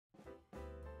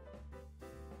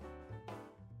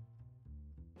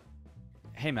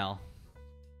Hey, Mel.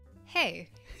 Hey.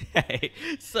 Hey.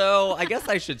 So I guess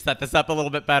I should set this up a little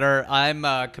bit better. I'm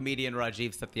comedian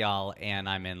Rajiv Satyal, and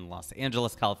I'm in Los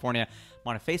Angeles, California. I'm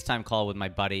on a FaceTime call with my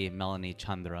buddy, Melanie,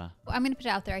 Chandra. I'm going to put it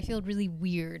out there. I feel really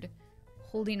weird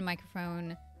holding a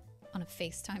microphone on a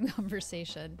FaceTime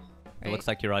conversation. Right? It looks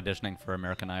like you're auditioning for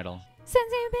American Idol.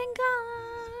 Since you've been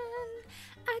gone,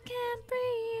 I can't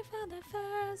breathe for the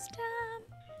first time.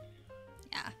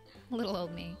 Yeah, little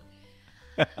old me.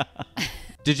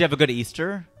 Did you have a good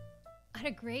Easter? I had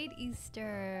a great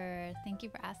Easter. Thank you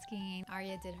for asking.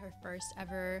 Arya did her first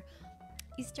ever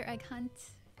Easter egg hunt.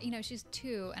 You know, she's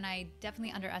 2, and I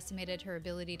definitely underestimated her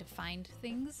ability to find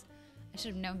things. I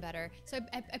should have known better. So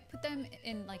I put them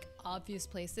in, like, obvious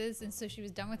places, and so she was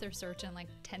done with her search in, like,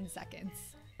 10 seconds.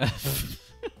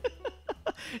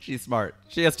 She's smart.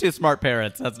 She has 2 smart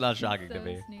parents. That's not shocking to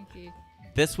me. Sneaky.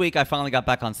 This week, I finally got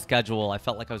back on schedule. I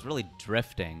felt like I was really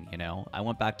drifting, you know? I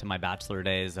went back to my bachelor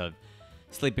days of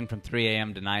sleeping from 3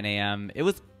 a.m. to 9 a.m. It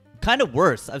was kind of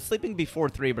worse. I was sleeping before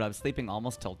 3, but I was sleeping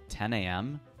almost till 10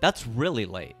 a.m. That's really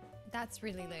late. That's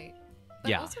really late.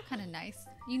 But Yeah. also kind of nice.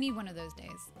 You need one of those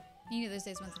days. You need those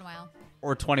days once in a while.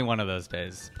 Or 21 of those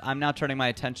days. I'm now turning my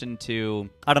attention to,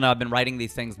 I don't know, I've been writing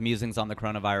these things, musings on the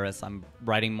coronavirus. I'm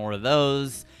writing more of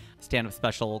those. Stand-up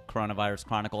special, Coronavirus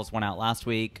Chronicles, went out last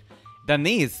week. Then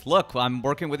these, look, I'm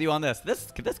working with you on this.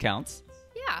 This counts.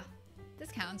 Yeah,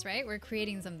 this counts, right? We're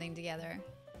creating something together.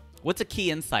 What's a key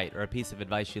insight or a piece of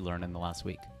advice you learned in the last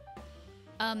week?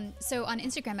 So on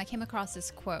Instagram, I came across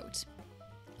this quote.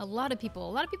 A lot of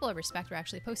people I respect were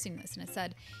actually posting this, and it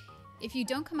said, if you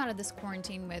don't come out of this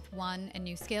quarantine with 1, a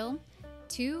new skill,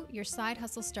 2, your side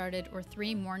hustle started, or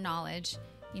 3, more knowledge,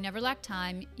 you never lack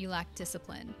time, you lack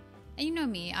discipline. And you know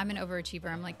me, I'm an overachiever.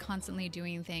 I'm like constantly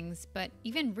doing things, but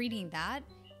even reading that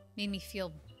made me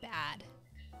feel bad.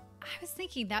 I was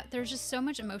thinking that there's just so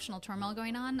much emotional turmoil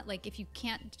going on. Like if you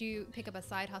can't pick up a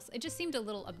side hustle, it just seemed a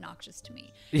little obnoxious to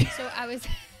me. Yeah. So I was,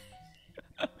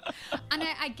 and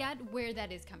I get where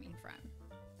that is coming from.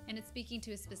 And it's speaking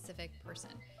to a specific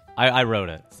person. I wrote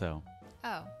it, so.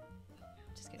 Oh,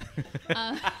 just kidding.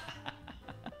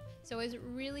 So I was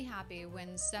really happy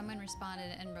when someone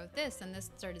responded and wrote this, and this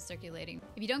started circulating.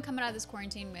 If you don't come out of this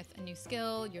quarantine with a new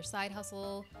skill, your side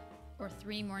hustle, or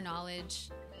 3 more knowledge,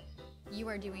 you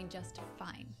are doing just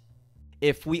fine.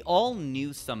 If we all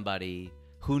knew somebody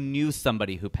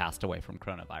who passed away from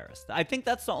coronavirus, I think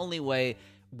that's the only way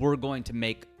we're going to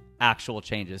make actual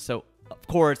changes. So, of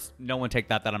course, no one take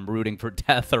that I'm rooting for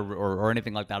death or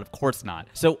anything like that. Of course not.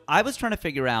 So I was trying to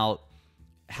figure out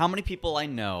how many people I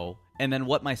know and then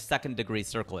what my second degree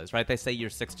circle is, right? They say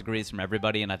you're 6 degrees from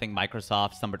everybody, and I think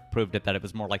Microsoft, somebody proved it that it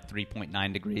was more like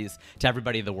 3.9 degrees to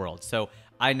everybody in the world. So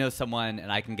I know someone,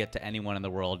 and I can get to anyone in the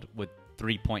world with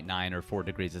 3.9 or 4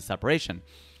 degrees of separation.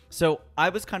 So I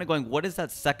was kind of going, what does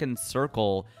that second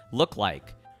circle look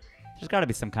like? There's got to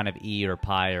be some kind of E or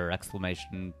pi or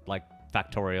exclamation, like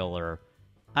factorial or,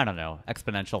 I don't know,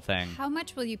 exponential thing. How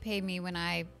much will you pay me when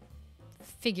I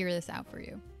figure this out for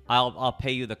you? I'll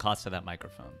pay you the cost of that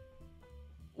microphone.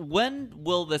 When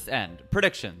will this end?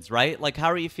 Predictions, right? Like,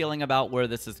 how are you feeling about where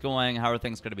this is going? How are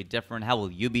things going to be different? How will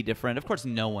you be different? Of course,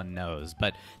 no one knows,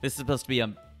 but this is supposed to be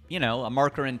a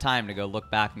marker in time to go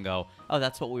look back and go, oh,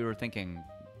 that's what we were thinking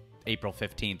April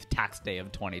 15th, tax day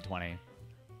of 2020.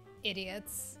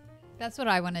 Idiots. That's what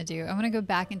I want to do. I want to go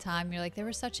back in time. You're like, they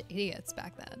were such idiots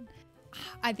back then.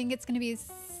 I think it's going to be a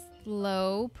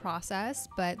slow process,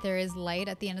 but there is light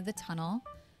at the end of the tunnel.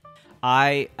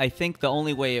 I think the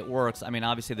only way it works, I mean,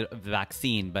 obviously the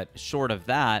vaccine, but short of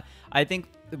that, I think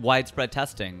widespread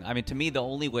testing. I mean, to me, the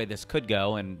only way this could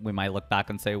go, and we might look back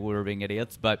and say we were being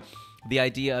idiots, but the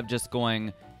idea of just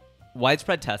going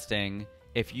widespread testing,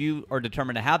 if you are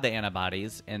determined to have the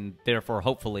antibodies, and therefore,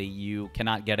 hopefully, you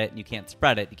cannot get it and you can't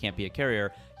spread it, you can't be a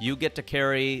carrier, you get to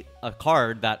carry a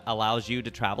card that allows you to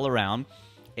travel around,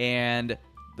 and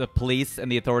the police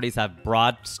and the authorities have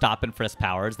broad stop and frisk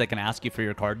powers. They can ask you for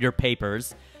your card, your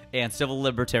papers, and civil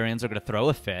libertarians are going to throw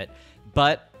a fit.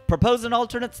 But propose an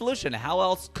alternate solution. How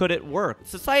else could it work?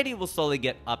 Society will slowly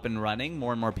get up and running.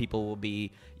 More and more people will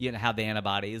be, have the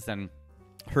antibodies and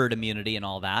herd immunity and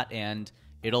all that, and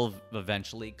it'll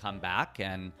eventually come back.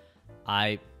 And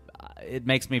it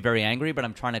makes me very angry, but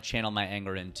I'm trying to channel my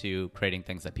anger into creating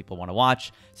things that people want to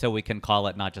watch so we can call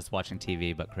it not just watching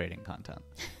TV, but creating content.